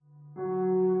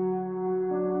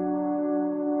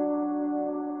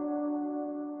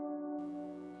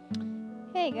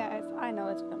Hey guys, I know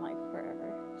it's been like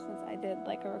forever since I did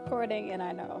like a recording, and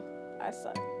I know I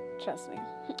suck. Trust me.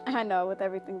 I know with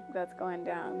everything that's going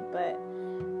down, but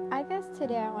I guess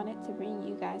today I wanted to bring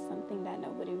you guys something that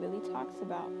nobody really talks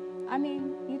about. I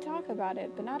mean, you talk about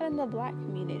it, but not in the Black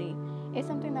community. It's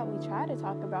something that we try to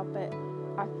talk about, but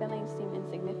our feelings seem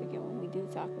insignificant when we do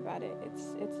talk about it.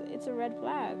 It's a red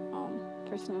flag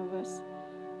for some of us.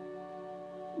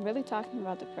 Really talking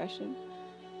about depression.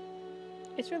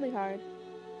 It's really hard.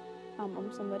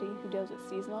 I'm somebody who deals with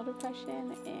seasonal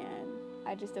depression, and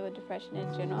I just deal with depression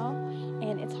in general,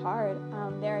 and it's hard.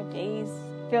 There are days,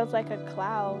 feels like a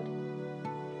cloud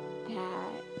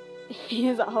that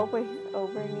is always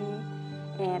over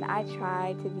me, and I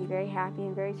try to be very happy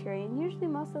and very cheery, and usually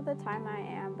most of the time I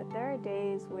am, but there are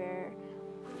days where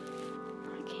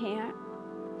I can't,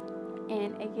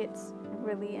 and it gets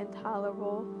really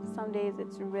intolerable. Some days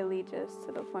it's really just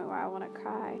to the point where I want to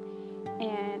cry.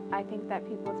 And I think that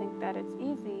people think that it's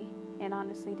easy, and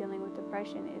honestly, dealing with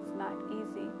depression is not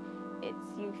easy.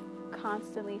 It's you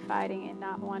constantly fighting and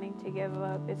not wanting to give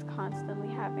up. It's constantly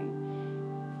having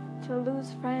to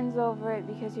lose friends over it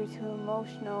because you're too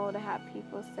emotional, to have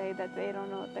people say that they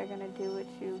don't know what they're going to do with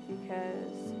you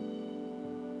because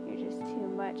you're just too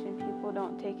much, and people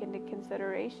don't take into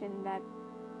consideration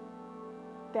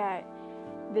that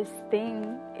this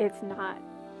thing, it's not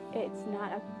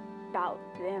about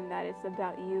them, that it's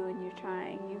about you, and you're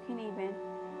trying. You can even,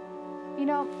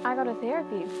 I go to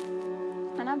therapy,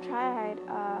 and I've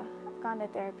gone to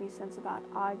therapy since about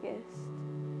August,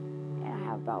 and I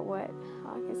have about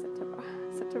August,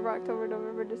 September, October,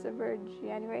 November, December,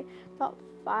 January, about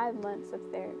 5 months of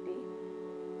therapy,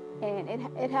 and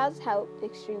it has helped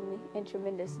extremely and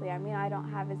tremendously. I mean, I don't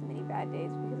have as many bad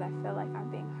days because I feel like I'm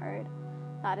being heard.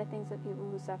 A lot of things with people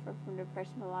who suffer from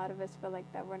depression, a lot of us feel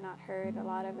like that we're not heard. A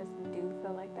lot of us do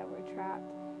feel like that we're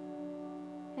trapped.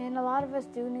 And a lot of us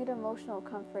do need emotional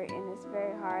comfort, and it's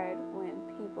very hard when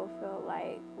people feel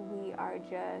like we are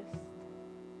just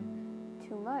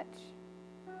too much.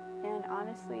 And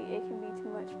honestly, it can be too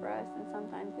much for us, and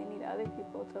sometimes we need other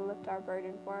people to lift our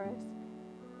burden for us.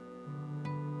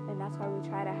 And that's why we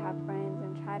try to have friends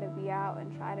and try to be out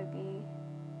and try to be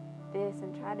this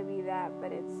and try to be that,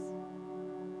 but it's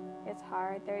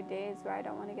hard. There are days where I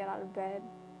don't want to get out of bed.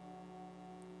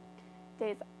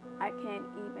 Days I can't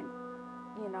even,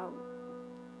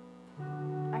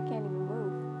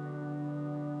 move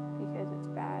because it's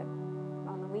bad.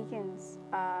 On the weekends,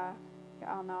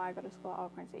 y'all know I go to school at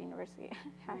Alcorn State University,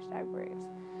 #Braves.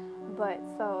 But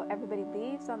so everybody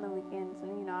leaves on the weekends,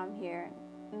 and I'm here.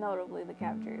 Notably, the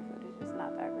cafeteria food is just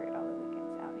not that great on the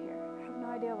weekends out here. I have no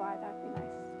idea why. That'd be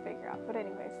nice to figure out. But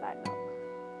anyway, side note.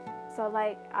 So,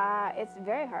 it's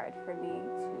very hard for me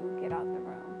to get out the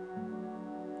room.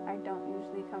 I don't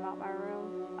usually come out my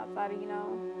room outside of,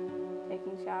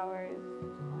 taking showers,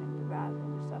 going to the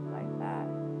bathroom, stuff like that.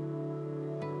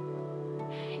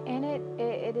 And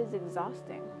it is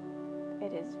exhausting.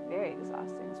 It is very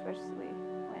exhausting, especially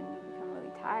when you become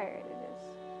really tired.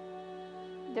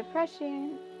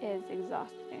 Depression is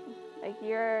exhausting. Like,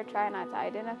 you're trying not to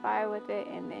identify with it,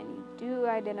 and then you do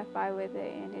identify with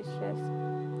it, and it's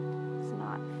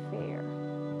not fair.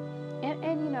 And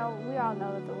we all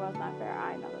know that the world's not fair.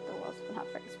 I know that the world's not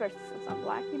fair, especially since I'm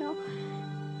Black,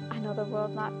 I know the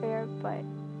world's not fair, but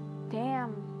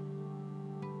damn,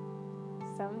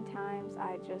 sometimes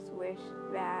I just wish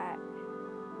that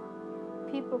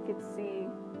people could see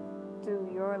through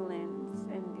your lens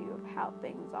and view of how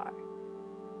things are.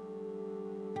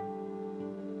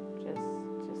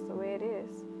 Just the way it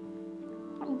is.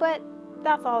 But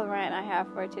that's all the rant I have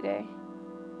for today.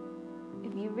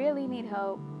 If you really need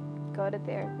help, go to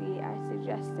therapy. I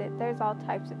suggest it. There's all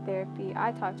types of therapy.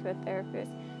 I talk to a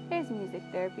therapist. There's music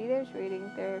therapy. There's reading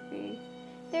therapy.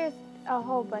 There's a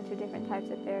whole bunch of different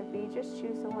types of therapy. Just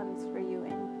choose the one that's for you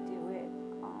and do it.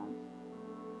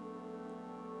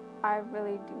 I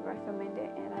really do recommend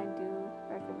it, and I do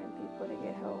recommend people to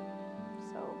get help.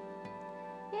 So,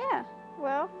 yeah.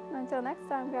 Well, until next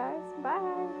time, guys.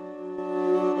 Bye.